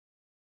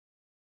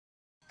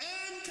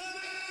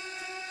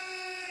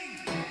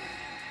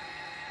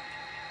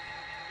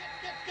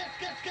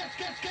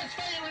Catch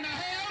fire in the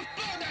house!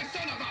 Burn that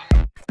son of a...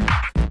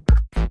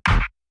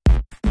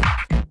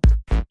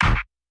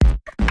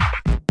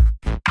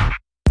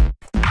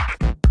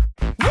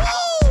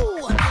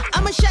 Woo!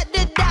 I'ma shut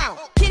it down.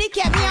 Kitty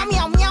cat meow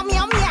meow meow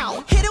meow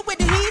meow. Hit it with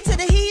the heat to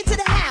the heat to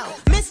the hound.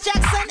 Miss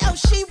Jackson, oh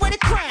she with a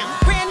crown.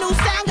 Brand new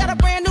sound, got a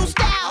brand new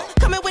style.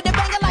 Coming with the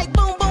banger like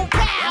boom boom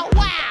pow.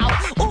 Wow.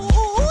 Ooh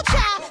ooh ooh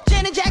child.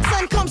 Janet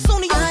Jackson come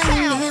soon to your town.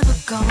 I ain't never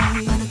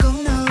gonna go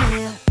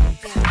nowhere.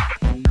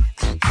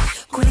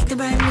 Quit the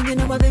brand new, you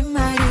know I've been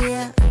right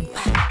here.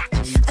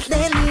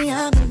 Lately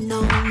I've been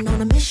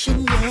on a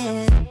mission,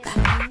 yeah.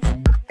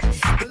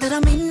 But that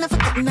don't mean I've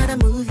forgotten how to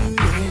move you,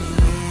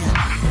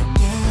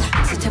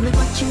 yeah. So tell me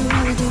what you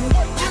wanna do.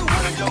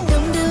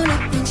 Don't do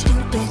nothing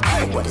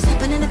stupid. What is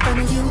happening in front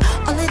of you?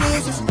 All it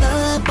is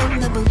love on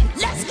the boot.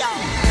 Let's go.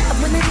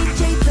 When the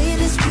DJ play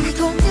this, we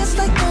go just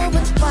like no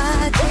one's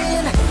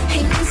watching.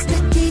 Hey, Mr.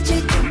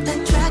 DJ, drop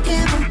that track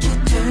and won't you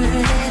turn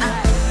it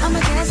up? I'ma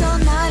dance all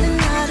night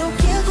and I don't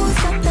care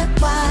who's up there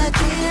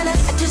watching. I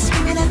just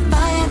give me that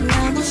fire and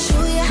I'ma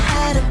show you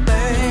how to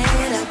burn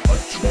it up.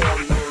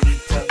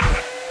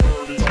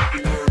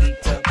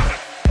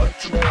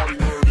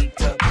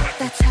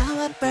 That's how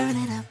I burn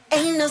it up.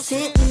 Ain't no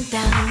sitting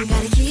down,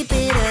 gotta keep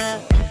it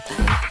up.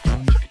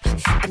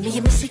 I mean,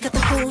 you Missy got the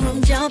whole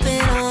room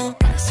jumping on.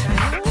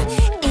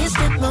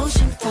 Instant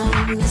motion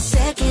from the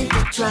second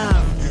to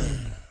drop.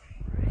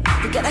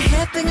 We got a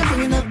headbanger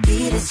bringing the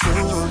beat, it's so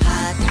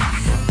hot,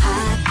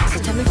 hot. So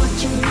tell me what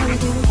you wanna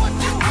do.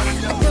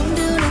 Don't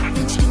do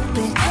nothing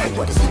stupid.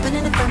 What is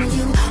happening in front of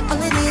you?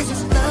 All it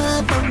is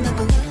love on the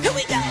boot. Here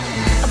we go.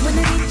 When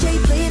the DJ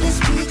play this,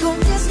 we go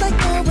just like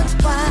no one's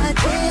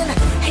watching.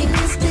 Hey,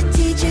 Mr.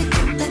 DJ,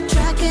 drop that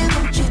track and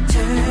won't you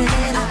turn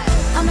it up?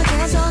 I'ma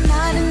dance all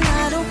night and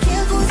I don't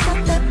care who's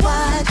up there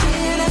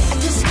watching.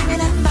 Just give me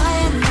that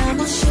fire and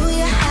I'ma show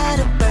you how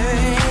to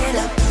burn it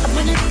up.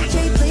 When the DJ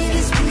play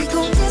this, we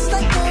go just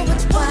like no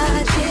one's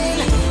watching.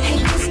 Hey,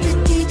 Mr.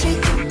 DJ,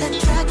 drop that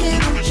track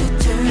and won't you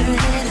turn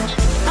it up?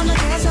 I'ma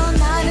dance all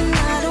night and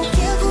I don't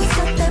care who's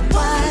up there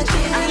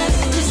watching.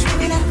 Just give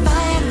me that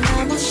fire and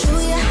I'ma show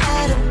you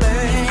how to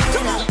burn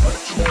it up.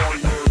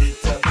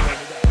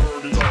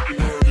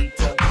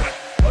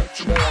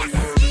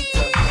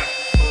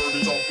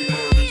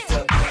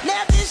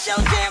 Now this your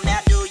jam, now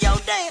do your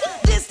dance.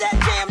 This that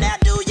jam, now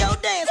do your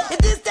dance. If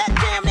this that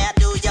jam, now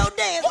do your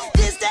dance.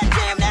 This that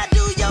jam, now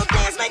do your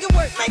dance. Make it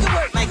work, make it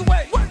work, make it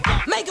work.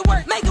 Make it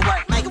work, make it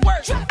work, make it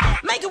work.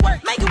 Make it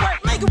work, make it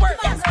work, make it work.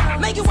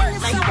 Make it work,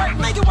 make it work,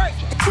 make it work.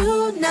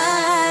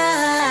 Tonight,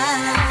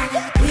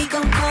 we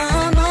gon'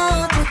 come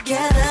all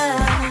together.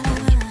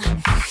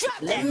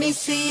 Let me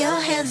see your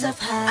hands up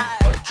high.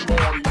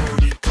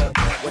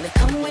 Wanna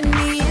come with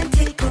me and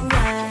take a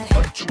ride?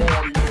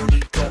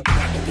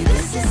 Baby,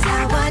 this is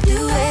how I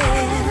do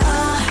it.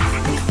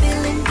 We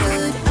feeling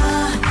good.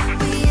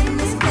 We in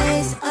this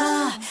place.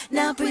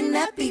 Now bring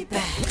that beat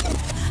back,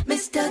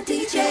 Mr.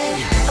 DJ.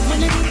 When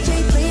the DJ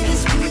play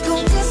this, we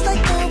gon' just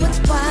like no one's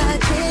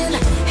watching.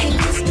 Hey,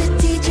 Mr.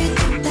 DJ,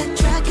 drop that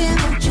track and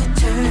won't you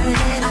turn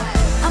it up?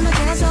 I'ma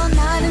dance all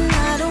night and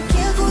I don't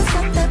care who's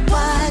up there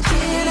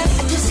watching.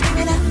 Just give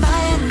me that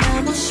fire and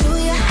I'ma show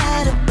you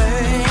how to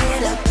burn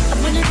it up.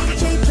 When the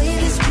DJ play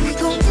this, we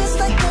gon' just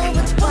like no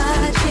one's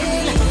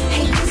watching.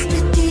 Hey, Mr.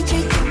 DJ,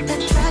 drop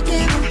that track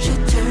and won't you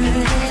turn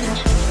it up?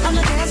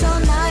 I'ma dance all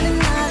night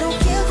and I don't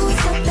care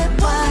who's up there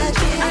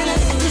watching.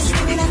 Just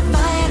give me that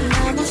fire and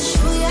I'ma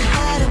show you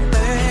how to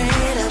burn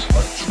it up.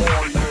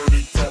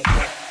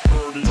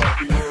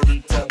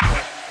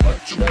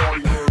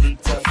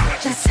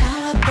 That's how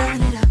I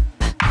burn it up.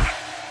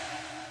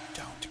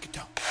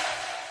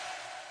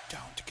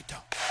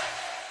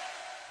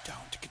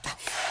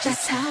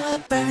 That's how I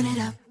burn it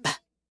up.